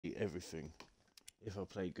everything. If I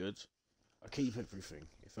play good, I keep everything.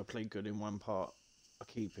 If I play good in one part, I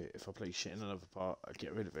keep it. If I play shit in another part, I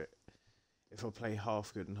get rid of it. If I play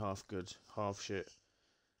half good, half shit,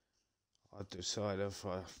 I decide if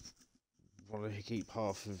I want to keep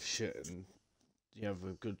half of shit and the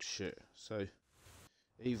other good shit. So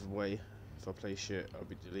either way, if I play shit, I'll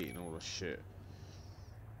be deleting all the shit.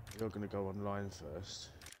 You're gonna go online first.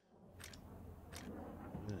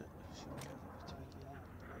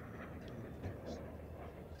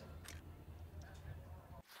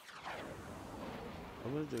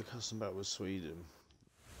 I'm gonna do a custom battle with Sweden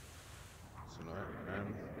tonight.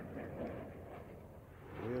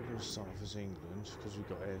 We're gonna start off as England because we've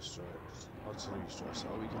got airstrikes, artillery strikes.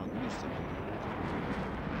 Oh, we can't use them anymore.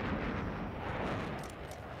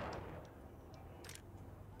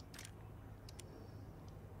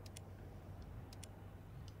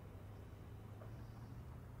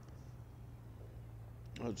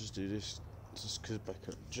 I'll just do this just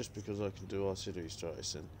because I can do artillery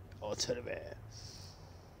strikes and artillery.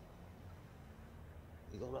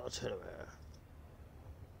 You got artillery.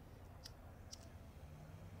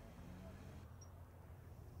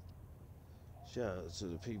 Shout out to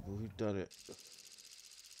the people who've done it.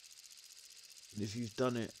 And if you've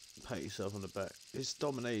done it, pat yourself on the back. It's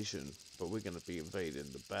domination, but we're going to be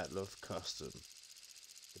invading the Battle of Custom.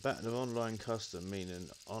 The Battle of Online Custom, meaning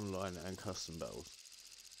online and custom battles.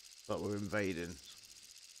 But we're invading.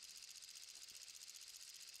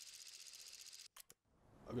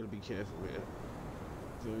 I'm going to be careful here.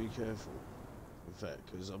 Very careful. In fact,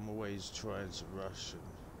 because I'm always trying to rush and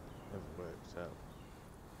never works out.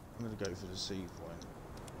 I'm going to go for the C point.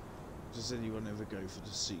 Does anyone ever go for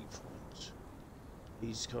the C point?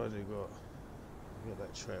 He's kind of got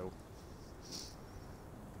that trail.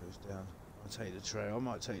 Goes down. I'll take the trail. I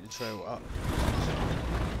might take the trail up.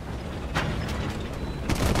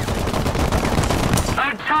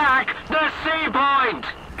 Attack the C point!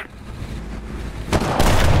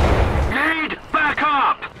 Need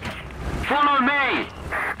backup! Follow me!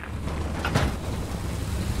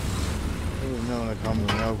 No, I come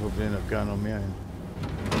with me, I'll probably end up going on my own.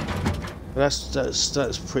 But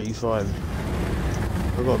that's pretty fine.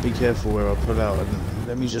 I've got to be careful where I pull out, and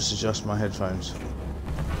let me just adjust my headphones.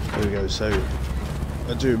 There we go. So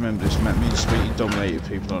I do remember this map. Me and Sweetie dominated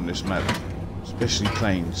people on this map, especially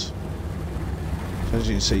planes. So as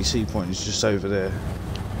you can see, C point is just over there.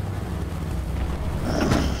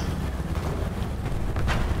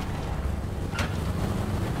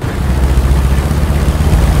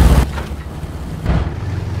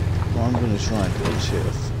 I'm going to try and do this here.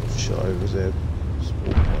 I've shot over there.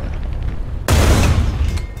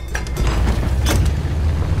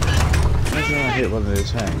 Imagine I hit one of their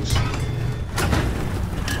tanks.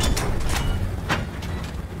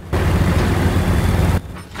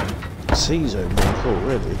 C-zone being caught,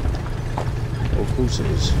 really. Or of course it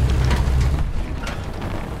is.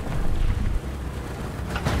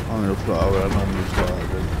 I'm going to fly where I normally fly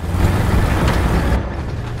then.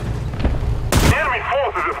 Enemy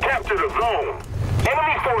forces have captured a zone.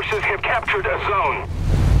 Enemy forces have captured a zone.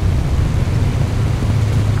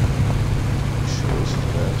 Sure, this is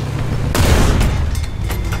bad.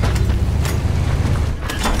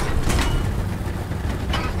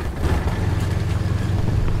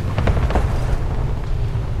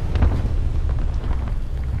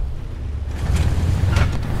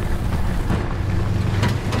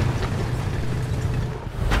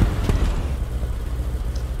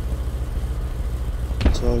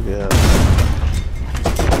 Target out.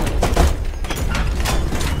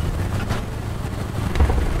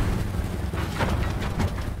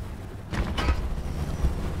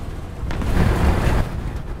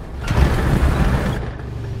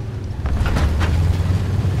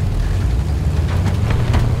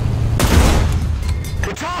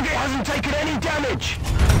 The target hasn't taken any damage.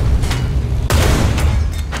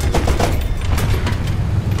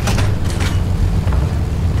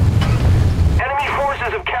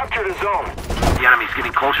 Have captured a zone. The enemy's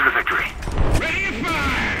getting closer to victory. Ready to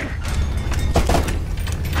fire!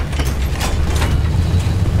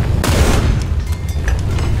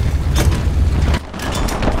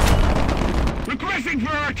 Requesting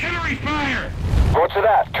for artillery fire! Roger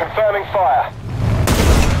that. Confirming fire.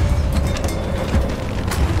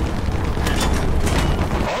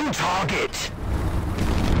 On target!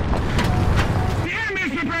 The enemy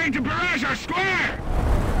is preparing to barrage our square!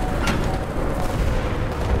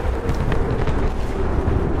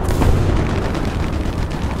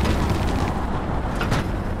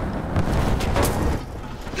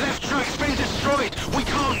 We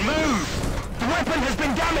can't move! The weapon has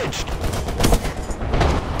been damaged!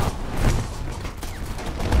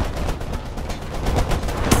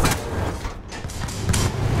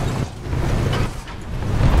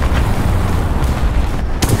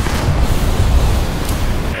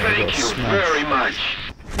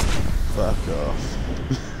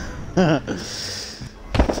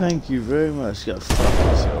 Thank you very much. Go fuck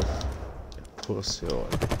yourself. Pussy on.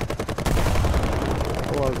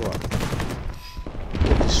 Oh, I got.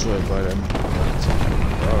 Get destroyed by them.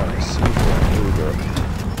 Alright, see here we go.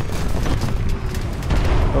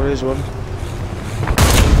 Oh, there's one.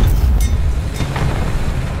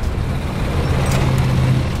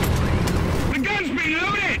 The gun's been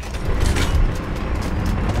loaded!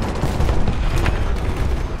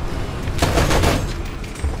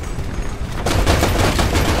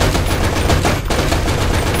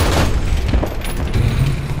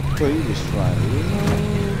 Well, you just flying.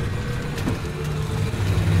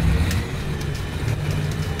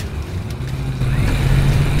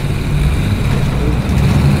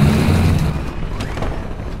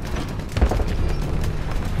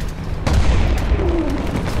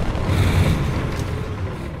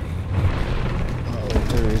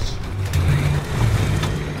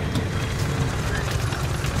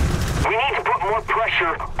 We need to put more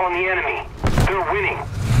pressure on the enemy. They're winning.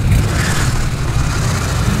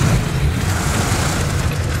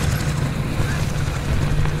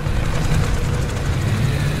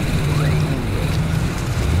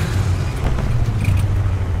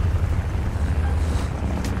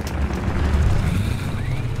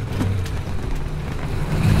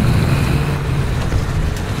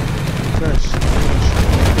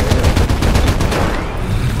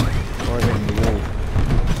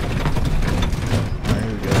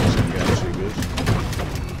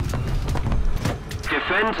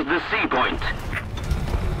 Defend the C point.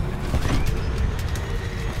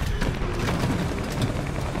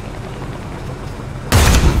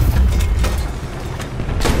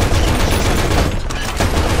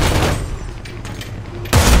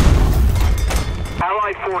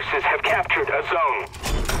 Allied forces have captured a zone.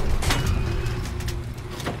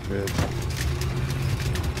 Good.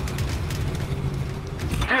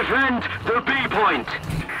 Defend the B point.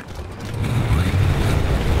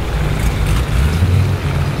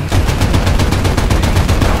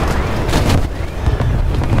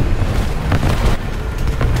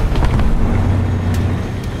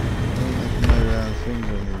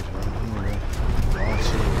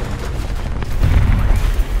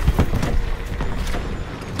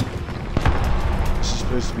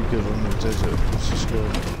 Supposed to be good on the desert. What's the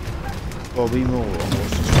score? Bobby Moore on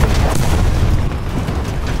what's the score?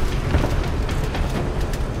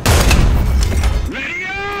 Ready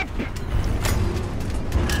up!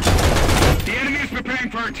 The enemy is preparing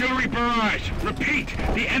for artillery barrage. Repeat,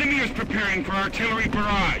 the enemy is preparing for artillery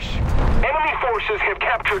barrage. Enemy forces have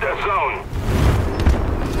captured a zone.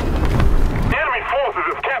 The enemy forces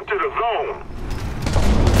have captured a zone.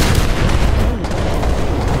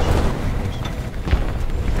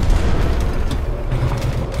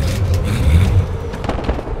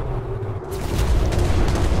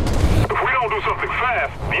 Something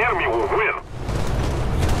fast, the enemy will win.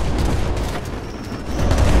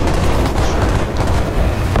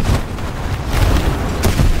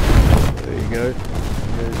 There you go.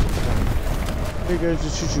 There goes the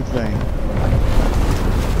choo-choo plane.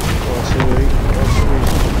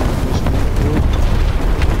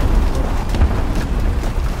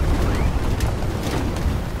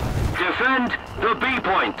 Defend the B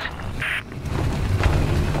point.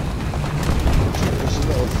 There's a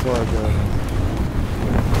lot of fire going on.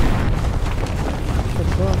 What the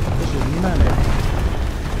fuck? This is manic.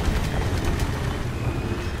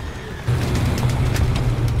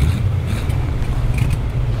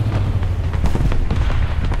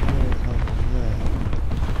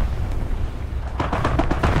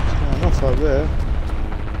 There's going off up there.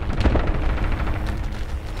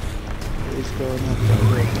 It's going up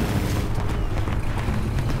there.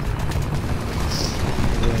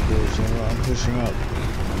 I'm pushing up.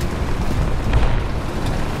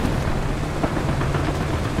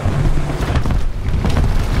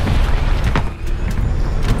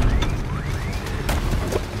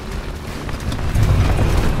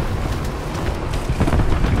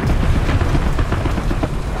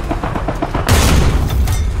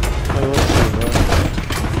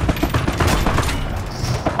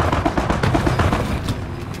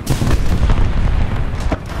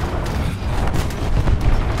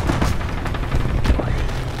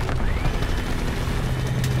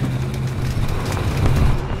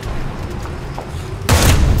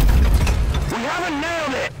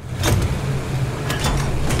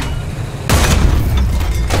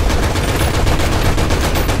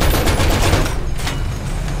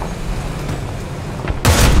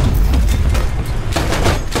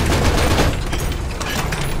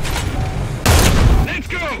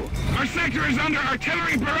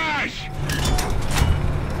 Artillery barrage!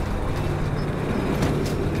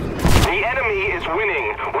 enemy is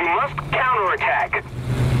winning. We must counterattack.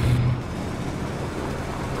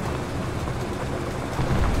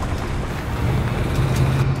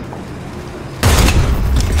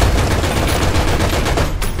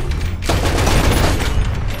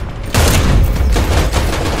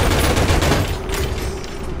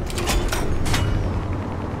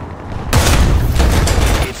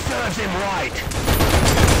 It serves him right.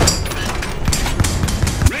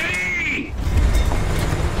 Ready!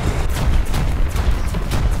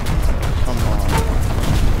 Come on.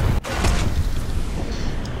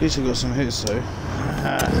 At least I got some hits though. Use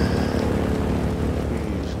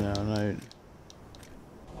now, no.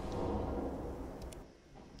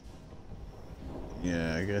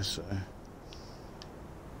 Yeah, I guess so.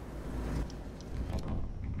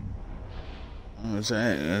 Oh, is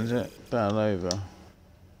that it? Is it? Battle over.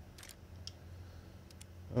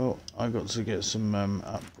 Oh, I got to get some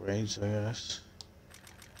upgrades, I guess.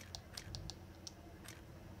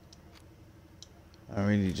 I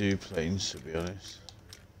really do planes, to be honest.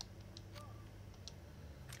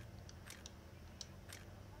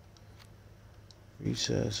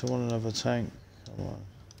 Research, I want another tank. Come on.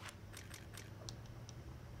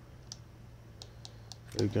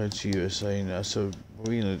 So go to USA now. So what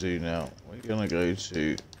are we gonna do now? We're gonna go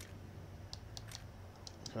to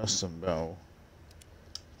custom battle.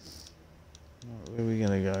 Where are we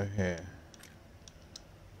gonna go here?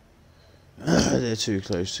 They're too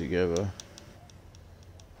close together.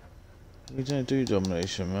 We don't do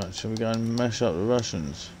domination much. We go and mash up the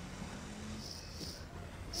Russians.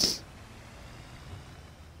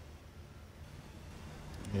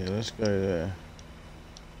 Yeah, let's go there.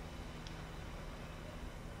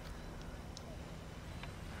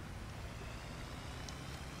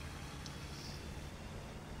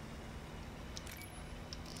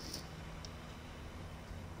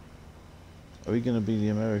 Are we going to be the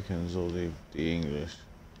Americans or the English?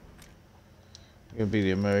 We're going to be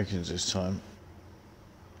the Americans this time.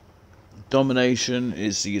 Domination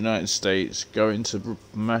is the United States going to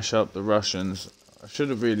mash up the Russians. I should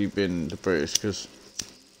have really been the British because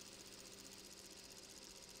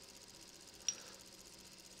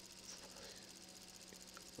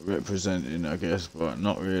representing, I guess, but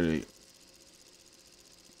not really.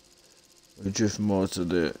 We drift more to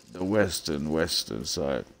the western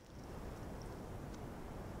side.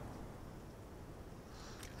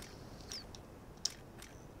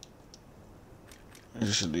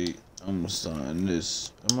 Actually, I'm starting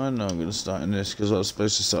this. Am I? No, I'm going to start in this because I was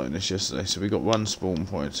supposed to start in this yesterday. So we got one spawn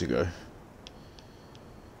point to go.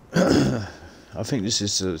 I think this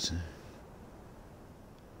is the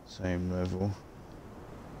same level.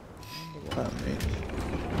 What that means?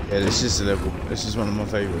 Yeah, this is the level. This is one of my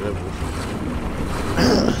favourite levels.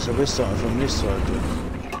 So we're starting from this side.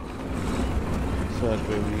 Side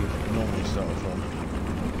where we normally start from.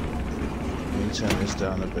 Let me turn this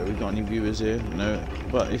down a bit. We got any viewers here? No.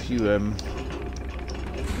 But if you feel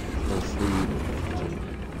free to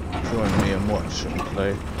join me and watch and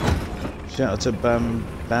play. Shout out to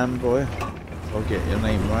Bam Boy. If I'll get your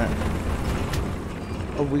name right.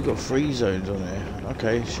 Oh, we got 3 zones on here.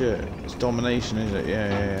 Okay, shit. It's domination, is it?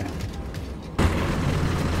 Yeah.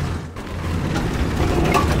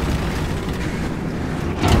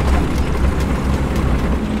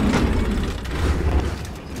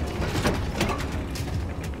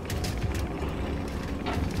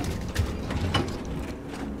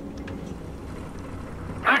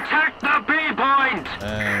 Attack the B point!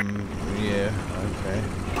 Yeah, okay.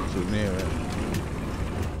 Too near it.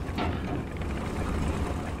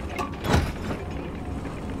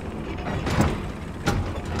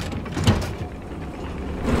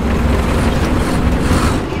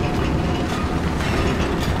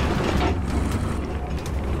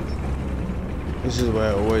 This is the way I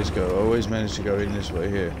always go. I always manage to go in this way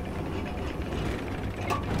here.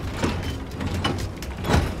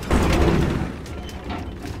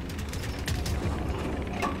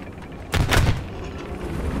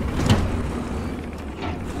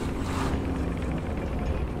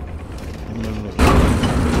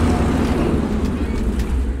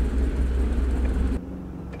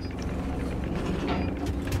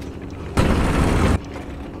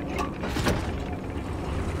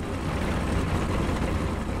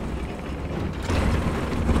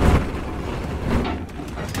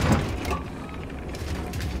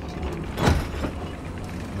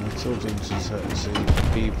 Talking to see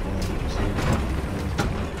people and see.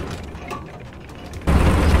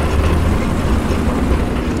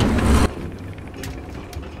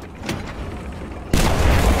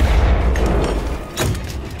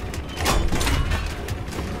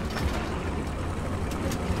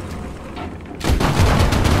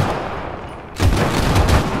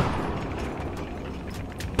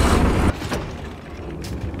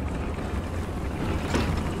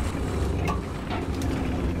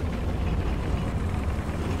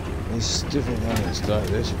 different when it's like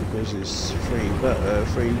this because it's three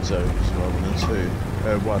zones rather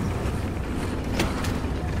than one.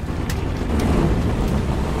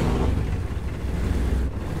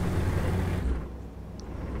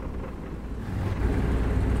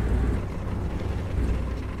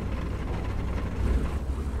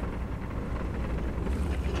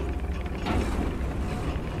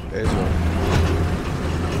 There's one.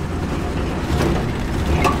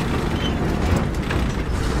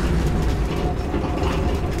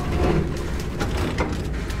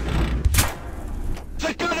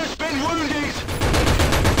 The gunner's been wounded!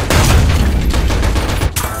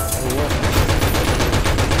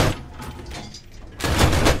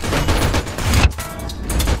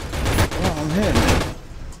 Oh, I'm here.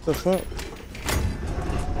 The fuck?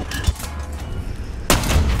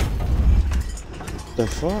 The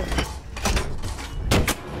fuck?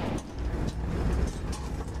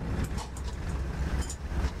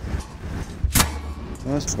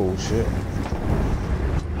 That's bullshit.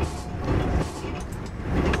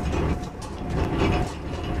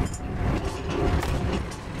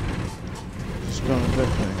 Just going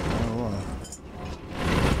back me. Oh, wow.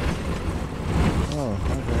 Oh,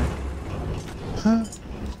 okay. Huh?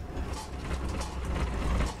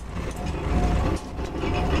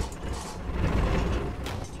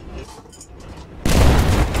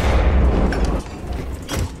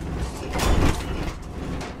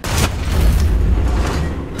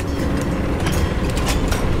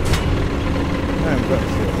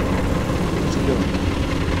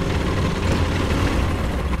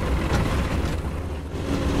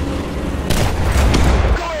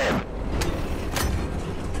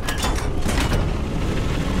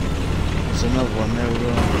 There's another one there as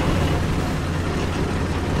well.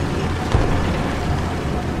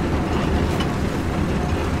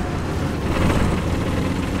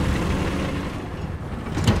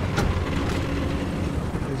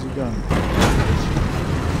 Where's he gone?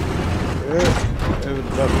 Yeah, over the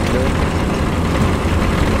button there.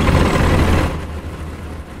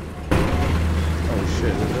 Oh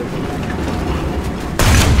shit, there's everything.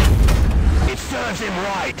 It serves him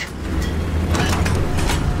right!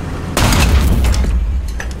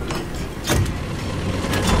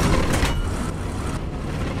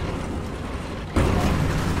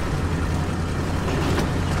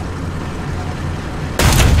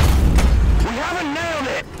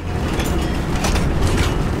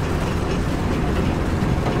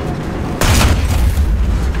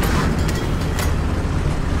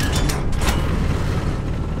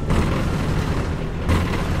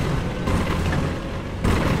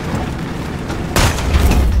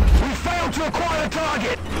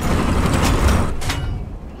 Target!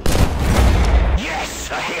 Yes,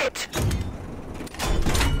 a hit!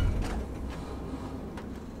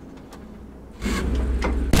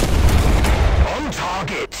 On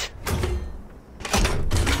target!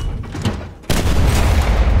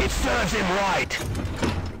 It serves him right!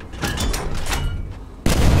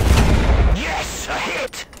 Yes, a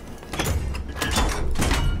hit!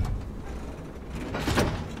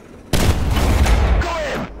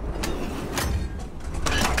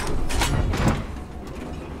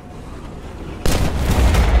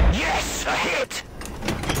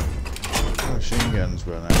 Machine guns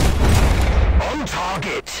run out. On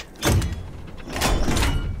target!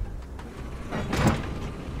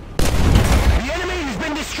 The enemy has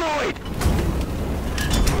been destroyed!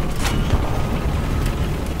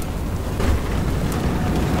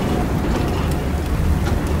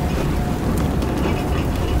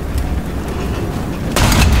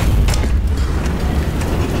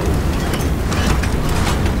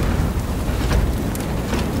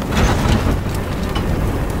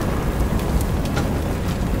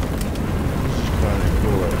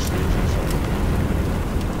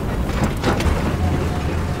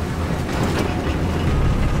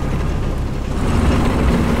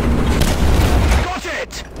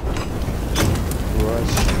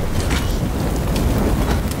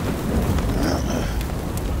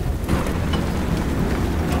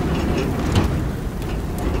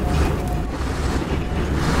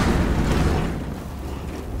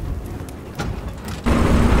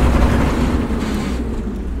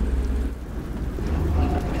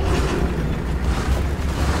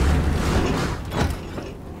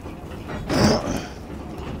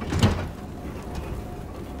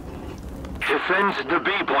 Defend the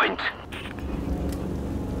B point.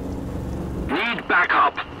 Need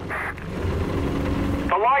backup.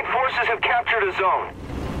 The Allied forces have captured a zone.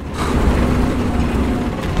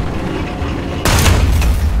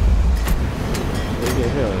 They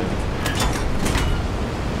get hit.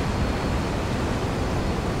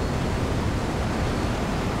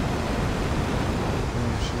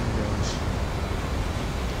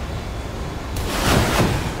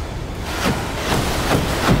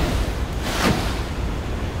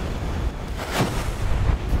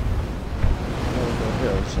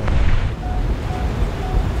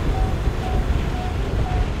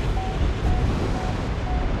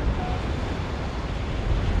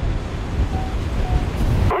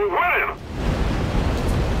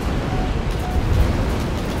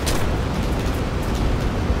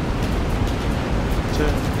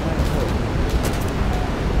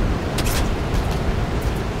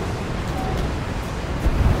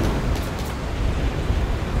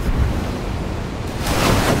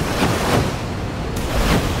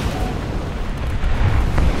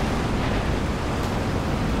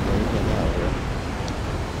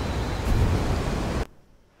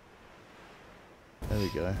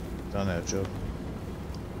 go. Done our job.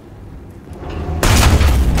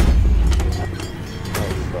 Oh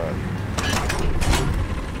fuck.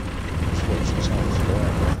 Just watch the tanks go out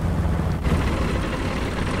there.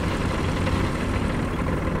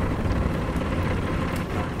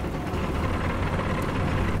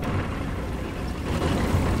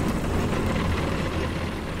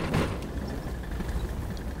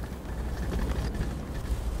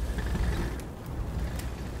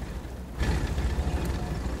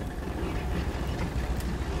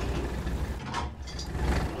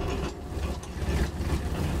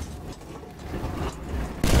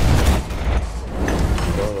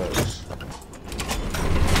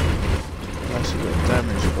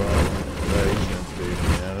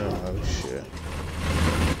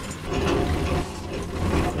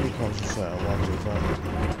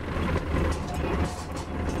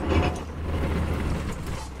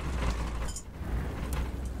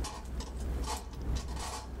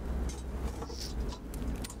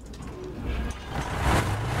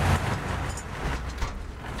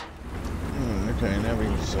 Okay, now we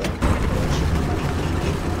can start.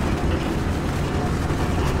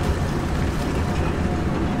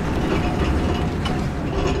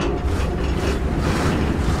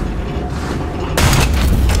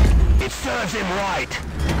 It serves him right.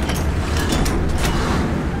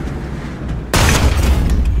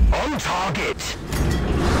 On target.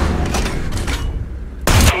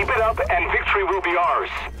 Keep it up and victory will be ours.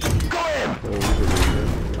 Got him.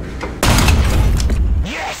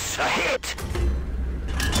 Yes, a hit.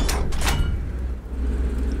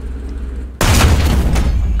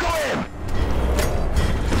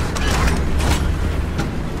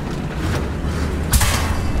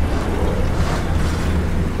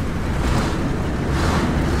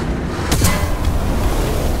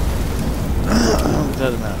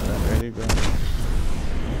 Doesn't matter that really, but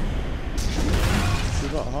it's a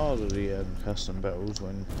lot harder the custom battles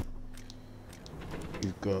when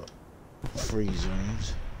you've got 3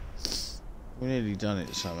 zones. We nearly done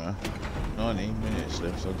it somehow. 90 minutes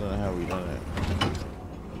left, so I don't know how we done it.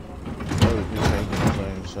 Oh, we've been taking the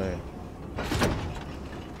zone, so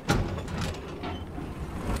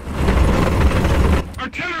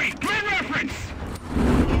Artillery, good reference!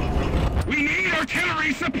 We need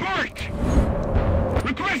artillery support!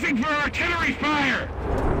 Requesting for artillery fire!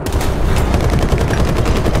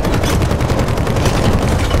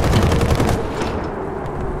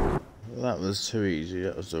 well, that was too easy,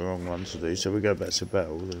 that was the wrong one to do, so we go back to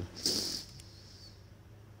battle then.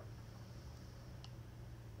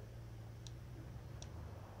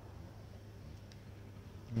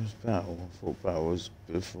 Where's battle? I thought battle was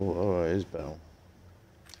before. Oh, it is battle.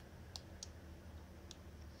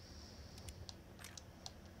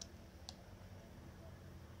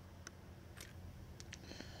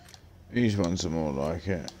 These ones are more like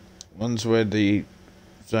it. Ones where the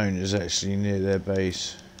zone is actually near their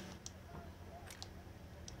base.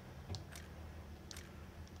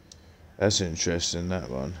 That's interesting, that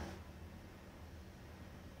one.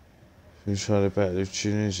 We try the Battle of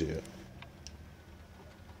Tunisia.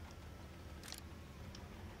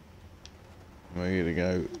 We're gonna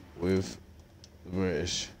go with the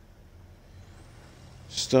British.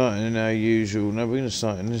 Starting in our usual. No, we're gonna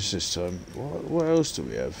start in this time. What else do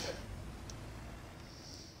we have?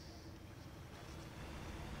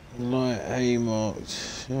 Light A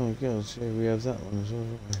marked. Oh god, yeah, we have that one as well,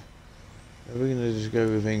 don't we? We're gonna just go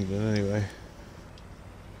with England anyway.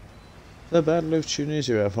 The Battle of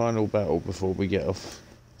Tunisia, our final battle before we get off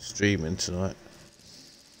streaming tonight.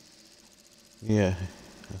 Yeah,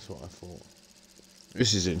 that's what I thought.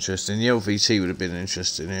 This is interesting. The LVT would have been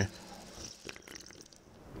interesting here.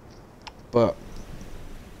 But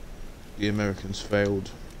the Americans failed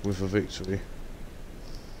with a victory.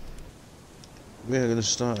 We're going to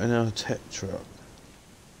start in our Tetrarch,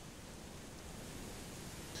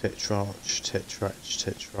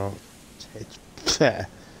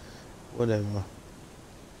 whatever.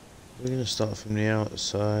 We're going to start from the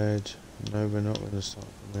outside. No, we're not going to start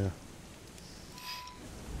from there.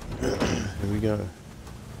 Here we go.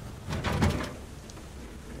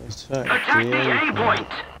 Attack the A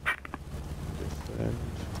point.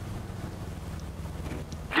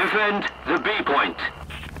 Defend the B point.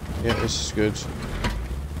 Yeah, this is good.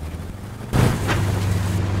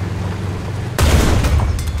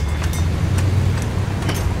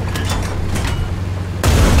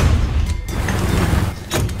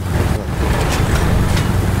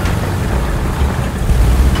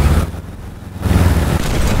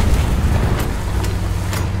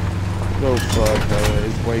 Go firepower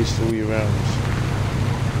is waste all your rounds.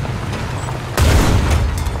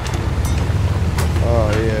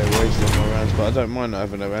 Oh yeah, wasting my rounds, but but I don't mind not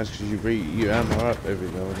having no ads because you hammer up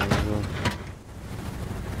every now and then as well.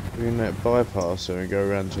 We can let bypass her and go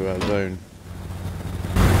around to our zone.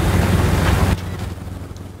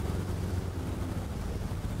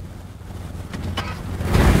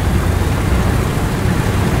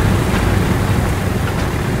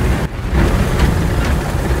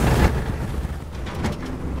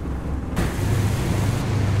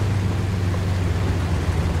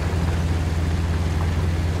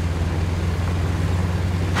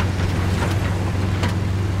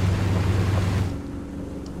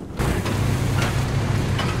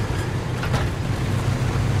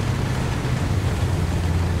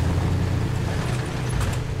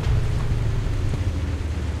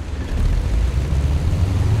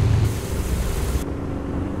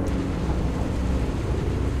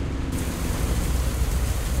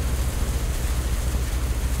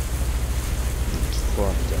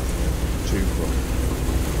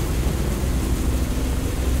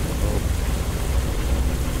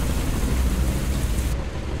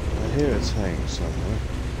 Tank somewhere.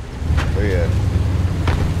 But yeah.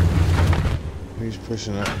 He's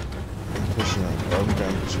pushing up. I'm pushing up. I'm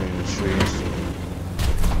going between the trees.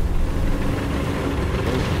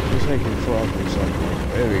 He's taking fire from somewhere.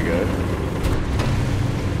 There we go.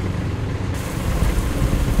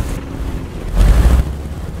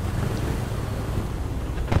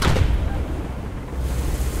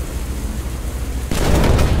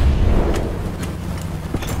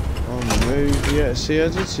 Yeah, see, I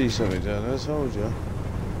did see something down there, I told you.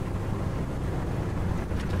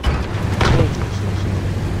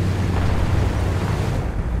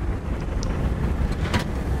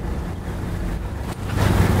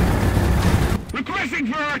 Requesting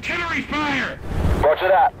for artillery fire! Roger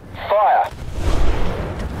that. Fire!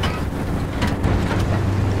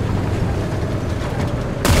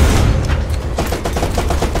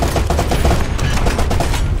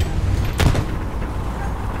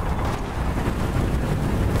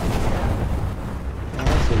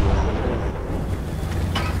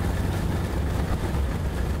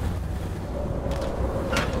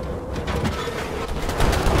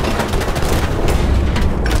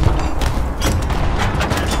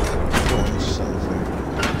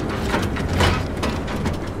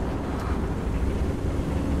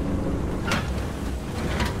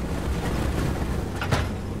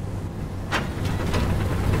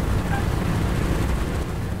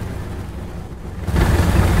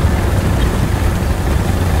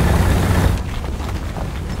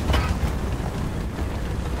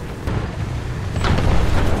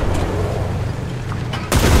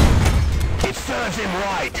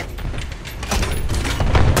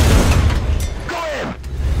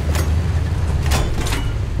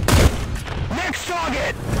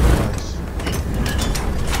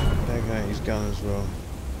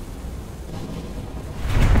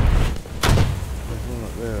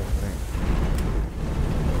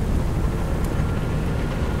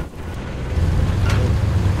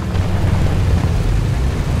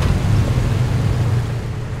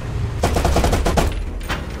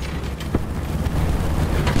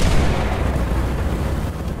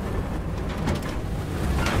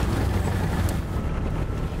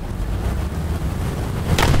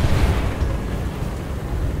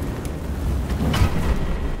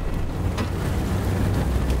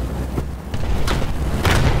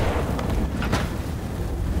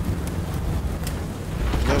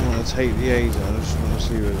 Take the A's on, I just want to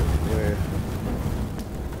see where.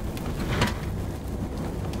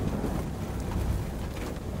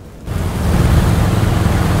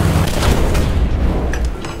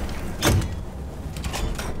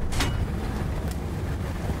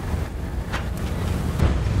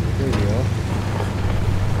 There we are.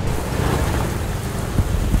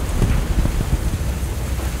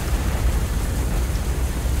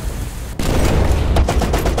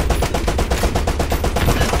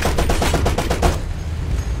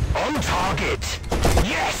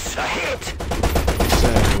 Yes, a hit!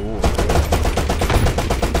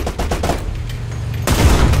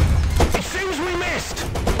 It seems we missed!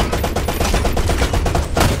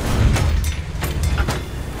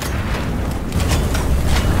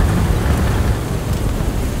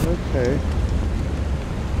 Okay.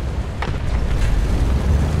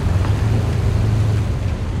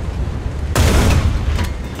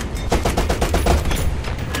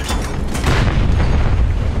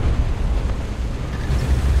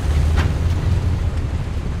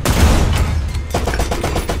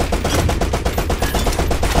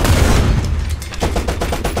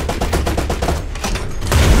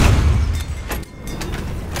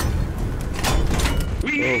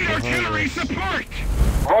 Artillery support!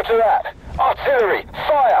 Roger that. Artillery,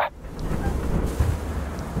 fire!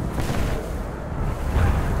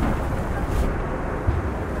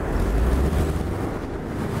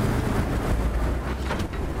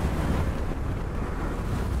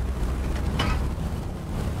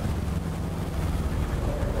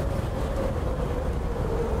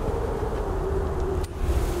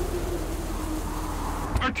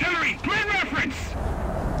 Artillery! Grid reference!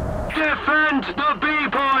 Defend the B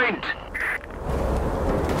point!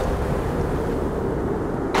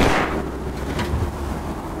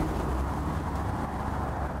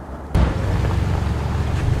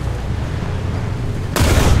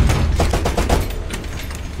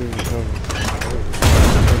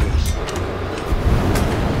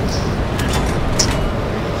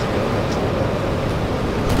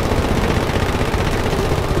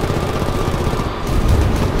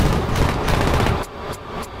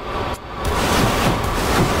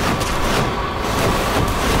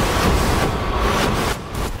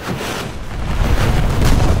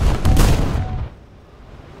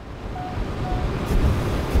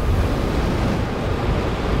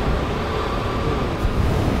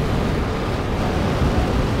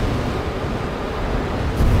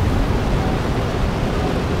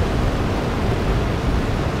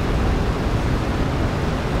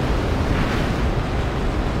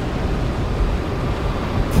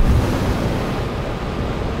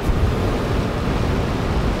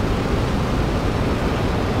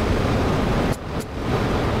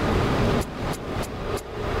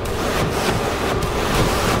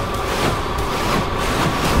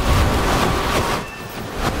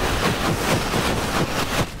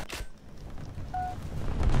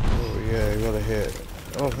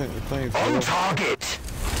 Oh, I think we're playing for On target!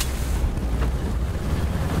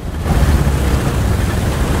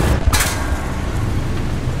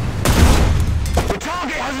 The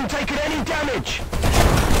target hasn't taken any damage!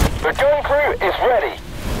 The gun crew is ready!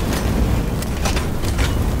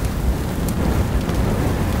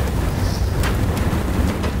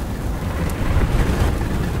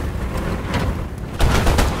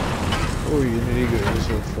 Oh, you nearly got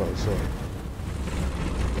yourself fucked, sorry.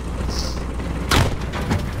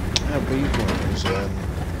 Our B point is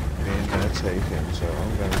being taken, so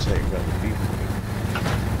I'm going to take back the B point.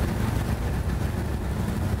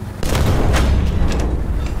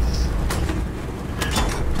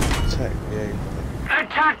 Attack the A point.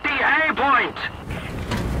 Attack the A point!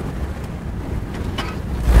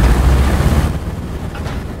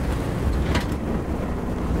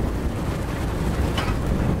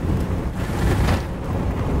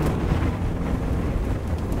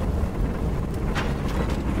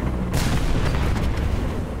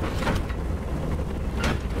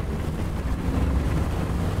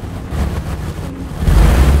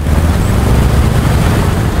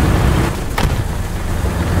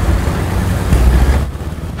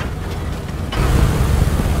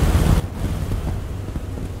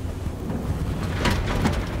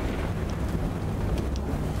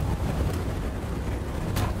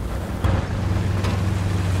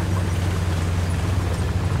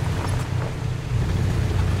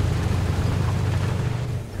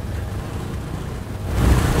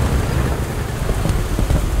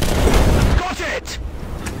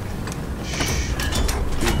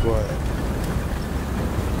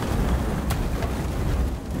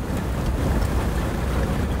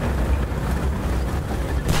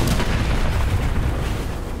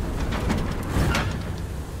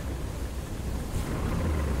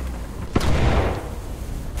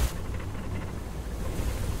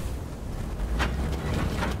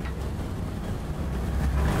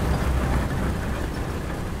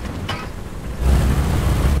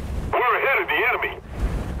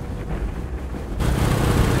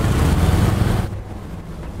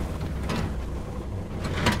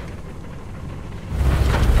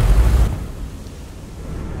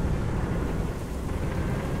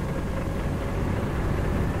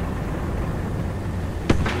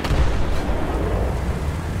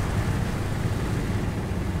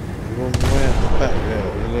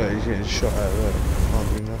 Getting shot out there. Can't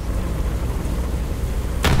do nothing.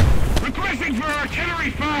 Requesting for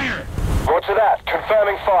artillery fire! Roger that.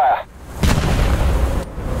 Confirming fire.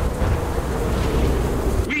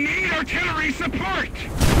 We need artillery support!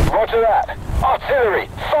 Roger that. Artillery,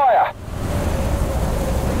 fire!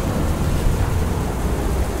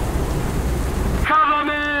 Cover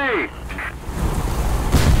me!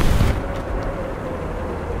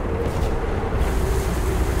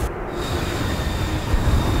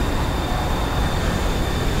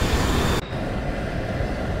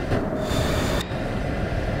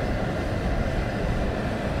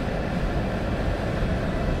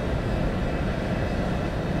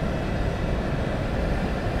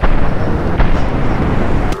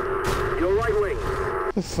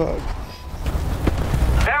 The fuck?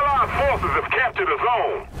 Allied forces have captured a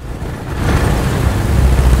zone.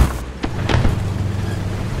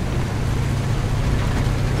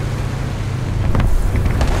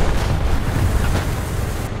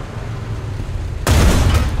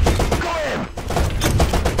 Got him!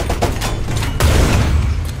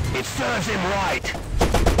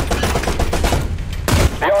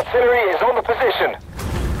 artillery is on the position.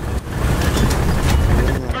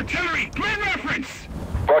 Artillery, grid reference!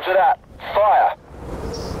 Roger that. Fire.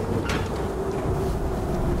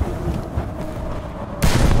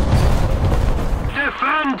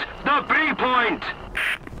 Defend the B point!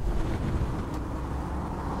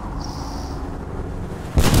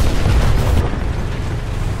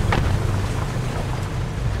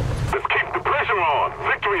 Let's keep the pressure on.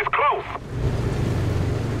 Victory is close.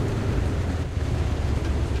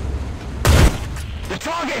 The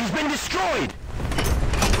target has been destroyed.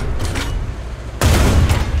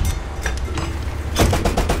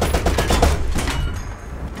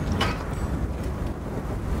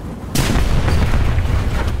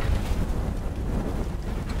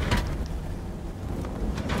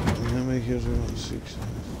 How many kills we got? 6.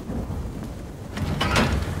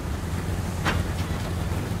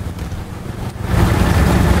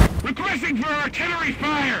 Requesting for artillery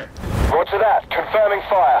fire! Roger that. Confirming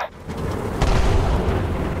fire.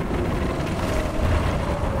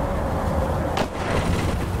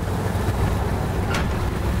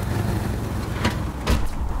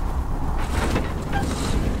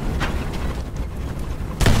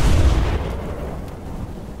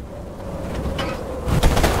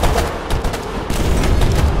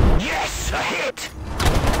 Yes, a hit.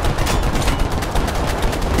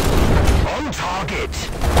 On target.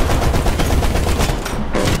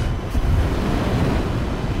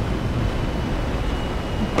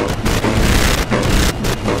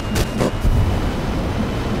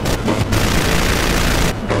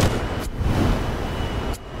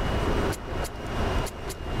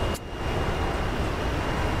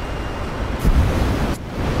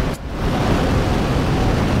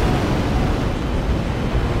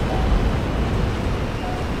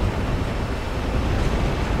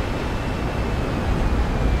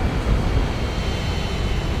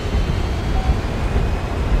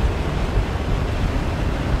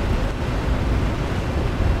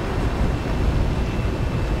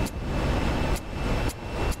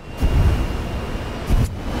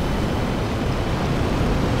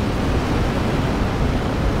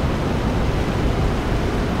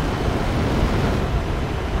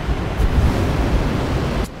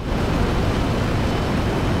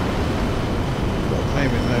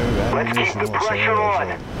 Let's keep the pressure on.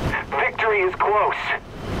 Victory is close.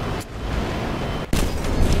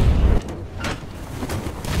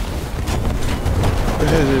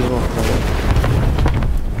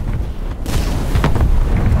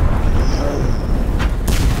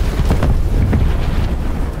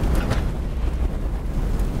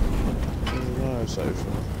 So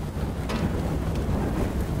far.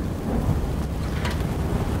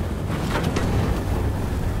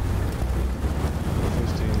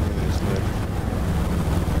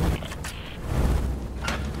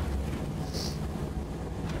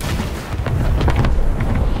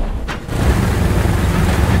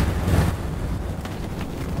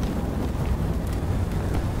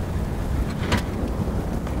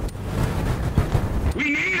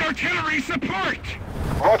 Artillery support!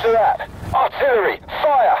 Roger that. Artillery,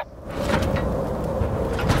 fire!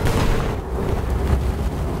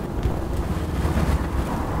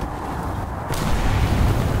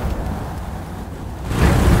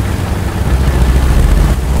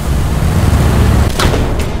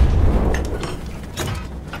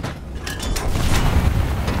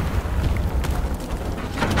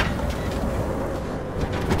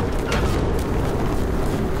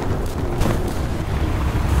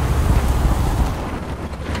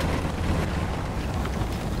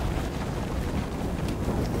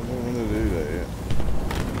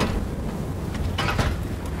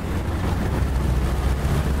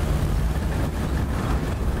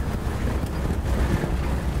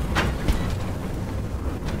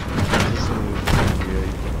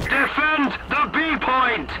 Defend the B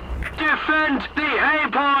point! Defend the A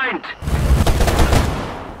point!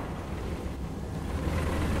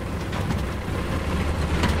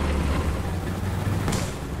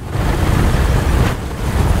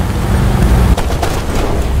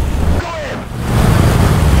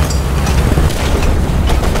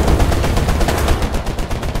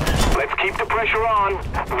 Let's keep the pressure on.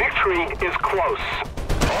 Victory is close.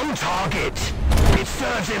 On target. It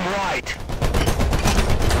serves him right.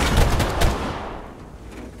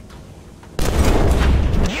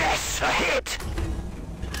 Yes, a hit.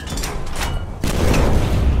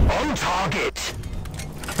 On target.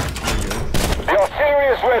 The artillery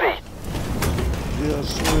is ready.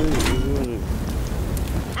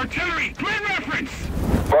 Artillery, clear reference!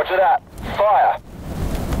 Roger that. Fire.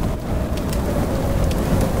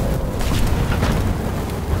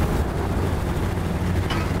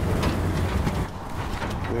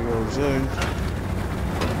 Big Well soon.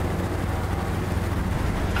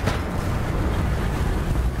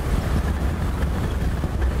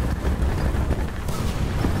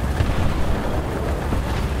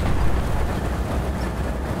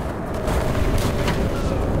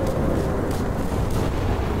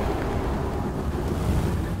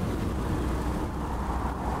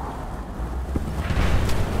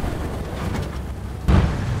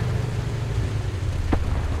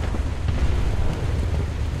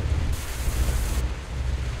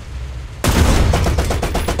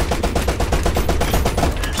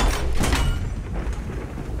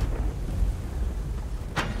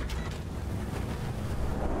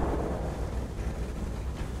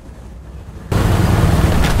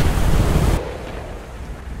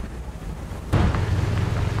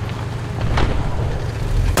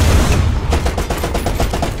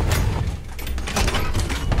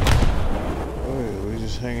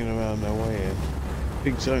 Hanging around their way in.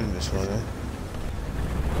 Big zone this one, eh?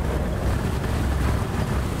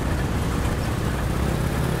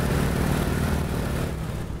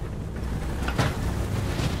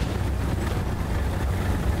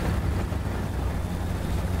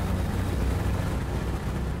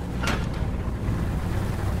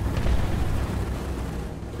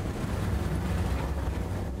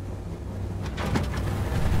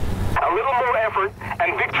 A little more effort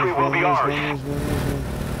and victory will be ours.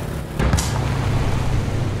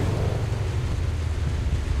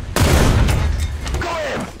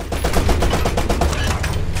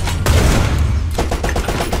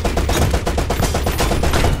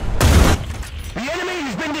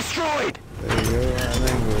 Destroyed! There you go, at an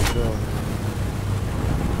angle as well.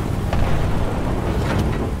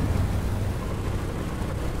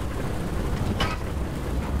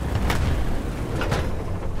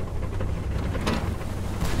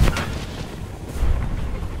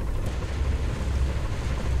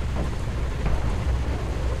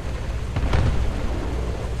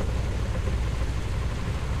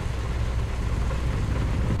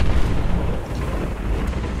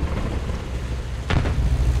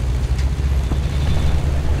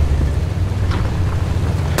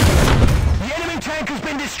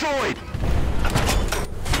 Destroyed!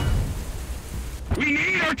 We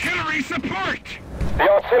need artillery support! The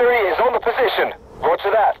artillery is on the position.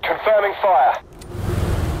 Roger that. Confirming fire.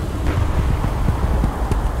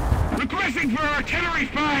 Requesting for artillery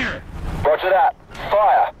fire! Roger that.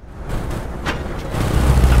 Fire.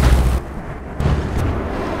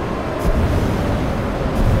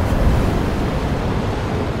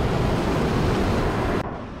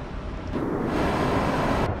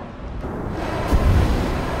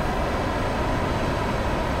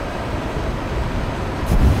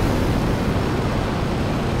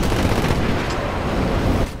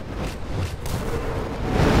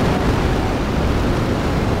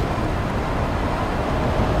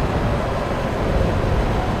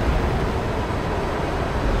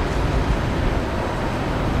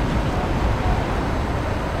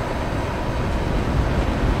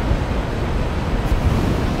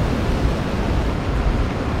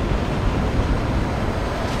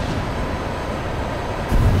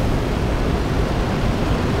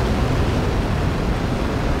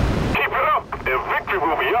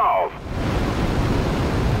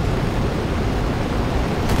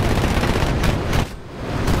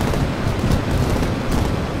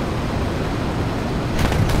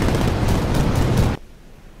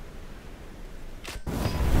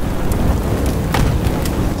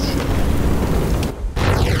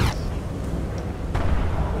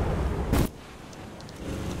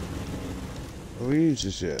 Have we used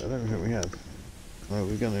this yet? I don't think we have. No,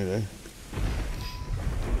 we're gonna though.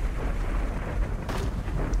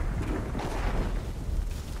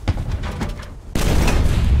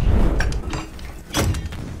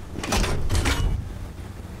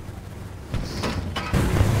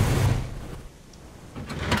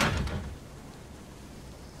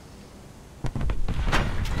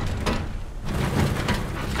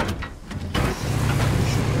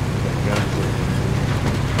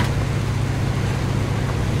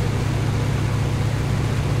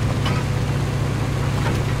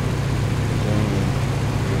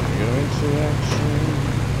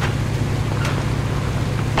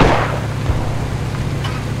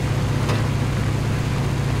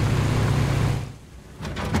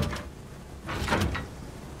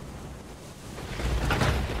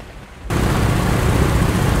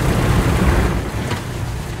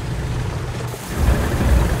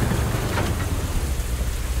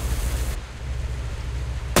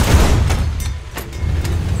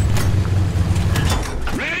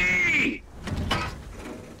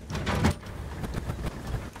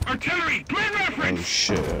 Grid Oh reference!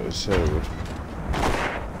 shit, that was so good.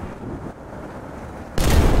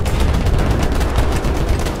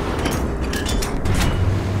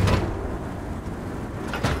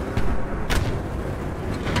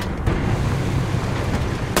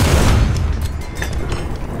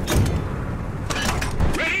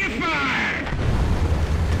 Ready to fire!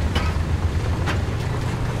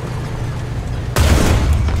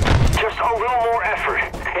 Just a little more effort,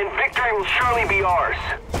 and victory will surely be ours.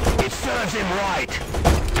 It serves him right.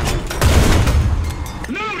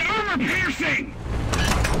 Load armor piercing!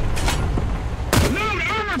 Load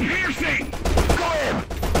armor piercing! Got him!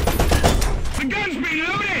 The gun's been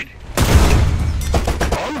loaded!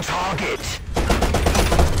 On target.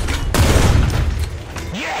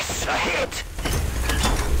 Yes, a hit.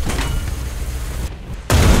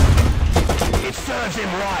 It serves him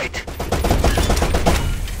right.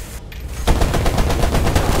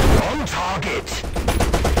 On target.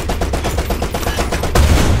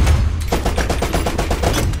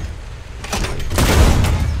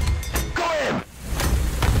 Got him.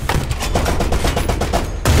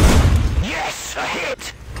 Yes, a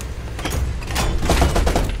hit.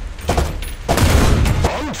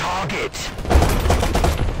 On target.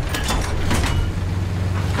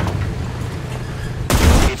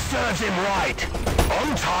 It serves him right.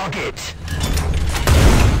 On target.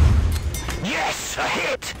 Yes, a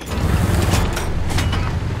hit.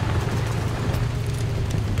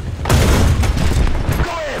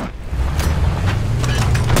 Got him.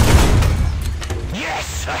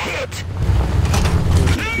 Yes, a hit.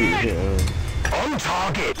 On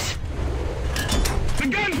target. The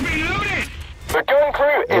gun's been loaded! The gun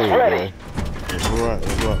crew There is you ready. go.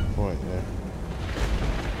 Right point there.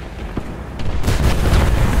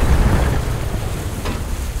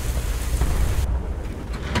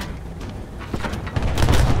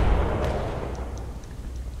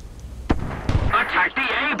 Attack the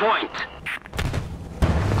A point.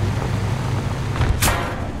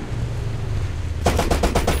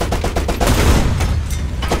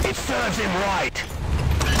 It serves him right.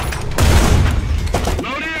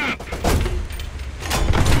 Load it up!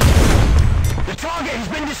 The target has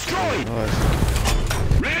been destroyed.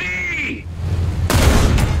 Nice. Ready!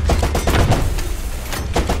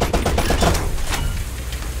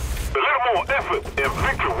 A little more effort and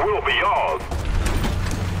victory will be ours.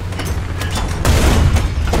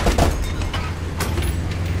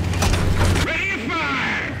 Ready to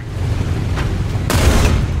fire!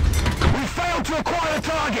 We failed to acquire the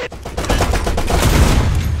target.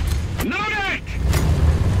 Load it!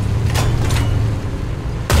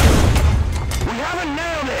 We haven't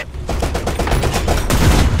nailed it.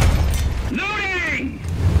 Loading!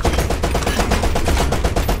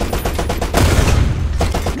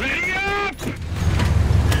 Ready up!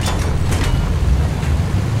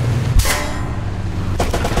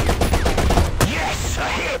 Yes, a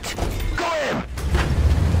hit. Got him.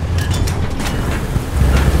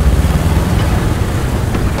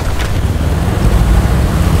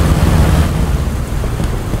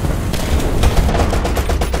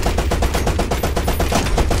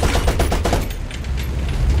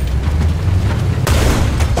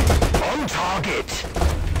 On target.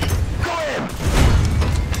 Got him.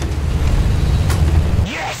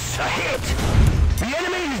 Yes, a hit. The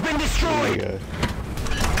enemy has been There destroyed. you go.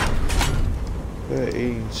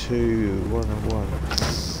 13, 2, 1 and 1.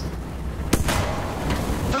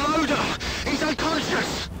 The loader! He's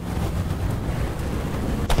unconscious!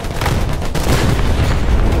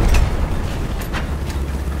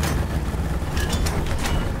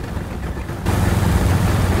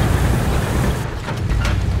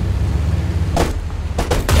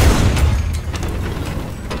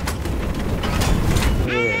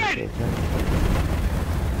 Yeah, that's okay.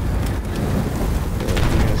 Yeah, I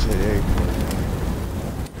think I said 8 point now.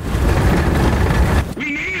 We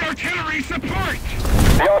need artillery support!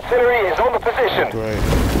 The artillery is on the position. Great.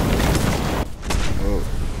 Oh.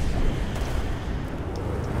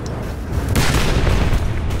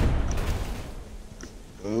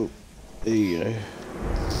 Oh, there you go.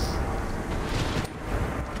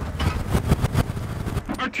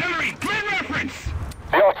 Artillery, grid reference!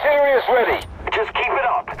 The artillery is ready. Just keep it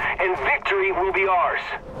up, and victory will be ours.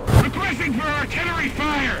 Requesting for artillery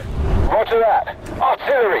fire! Roger that.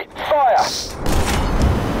 Artillery, fire!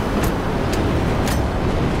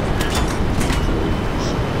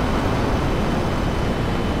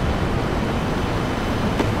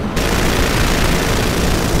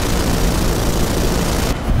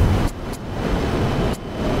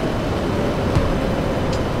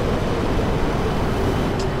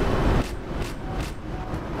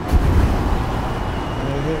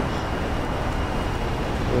 No hits.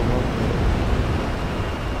 Oh, 1 hit.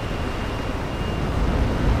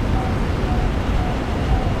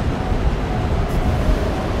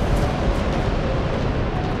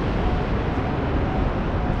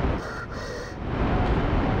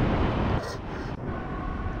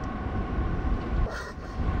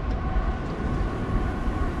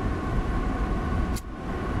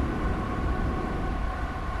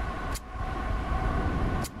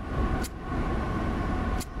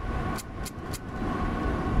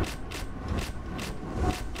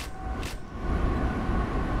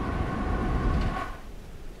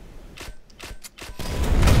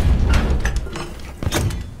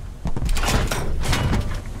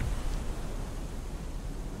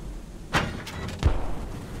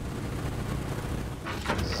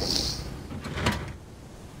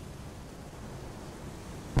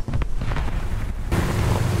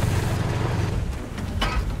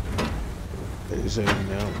 zone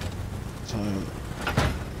now. Time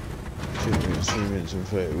 2 minutes, 3 minutes and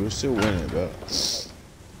 30. We'll still win it, but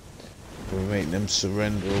we'll make them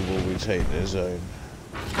surrender or we take their zone.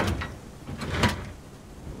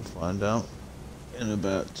 We'll find out in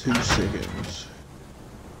about 2 seconds.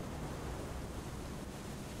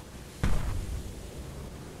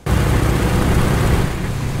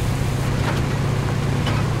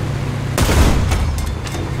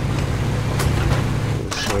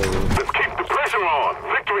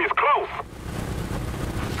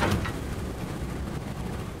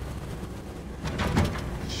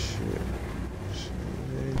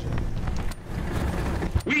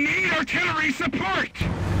 We need artillery support!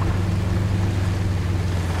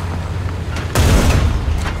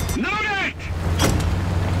 Load it!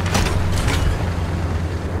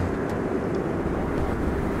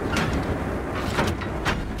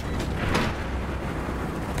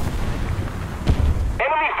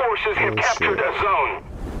 Enemy forces have captured a zone.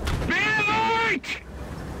 Be alert!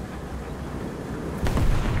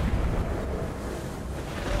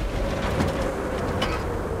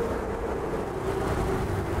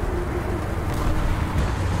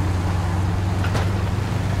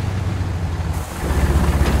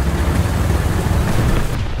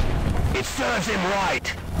 It serves him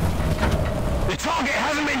right. The target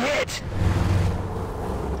hasn't been hit.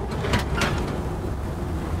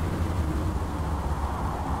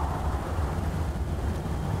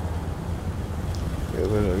 Yeah,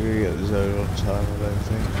 we're not going to get the zone on time, I don't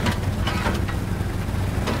think.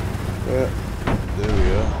 Yeah, there we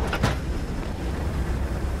are.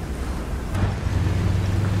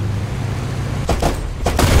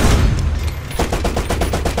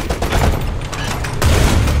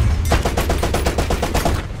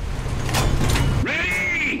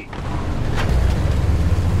 Ready!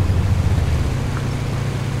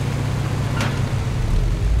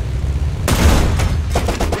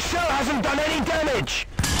 The shell hasn't done any damage.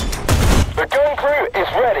 The gun crew is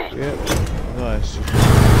ready. Yep, nice.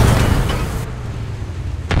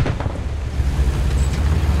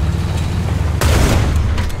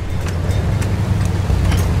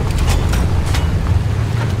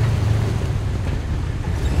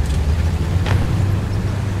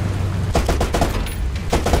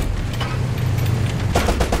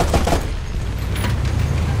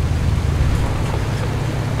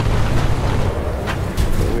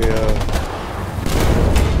 We are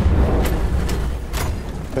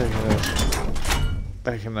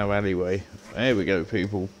back in our alleyway. There we go,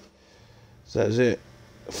 people. So that's it.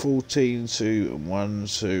 14, 2 and 1,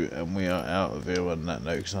 2, and we are out of here on that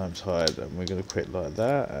note because I'm tired, and we're going to quit like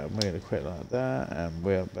that, and we're going to quit like that, and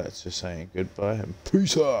we're back to saying goodbye and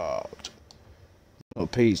peace out.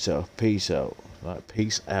 Not pizza, peace out. Like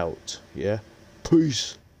peace out, yeah?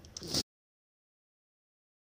 Peace.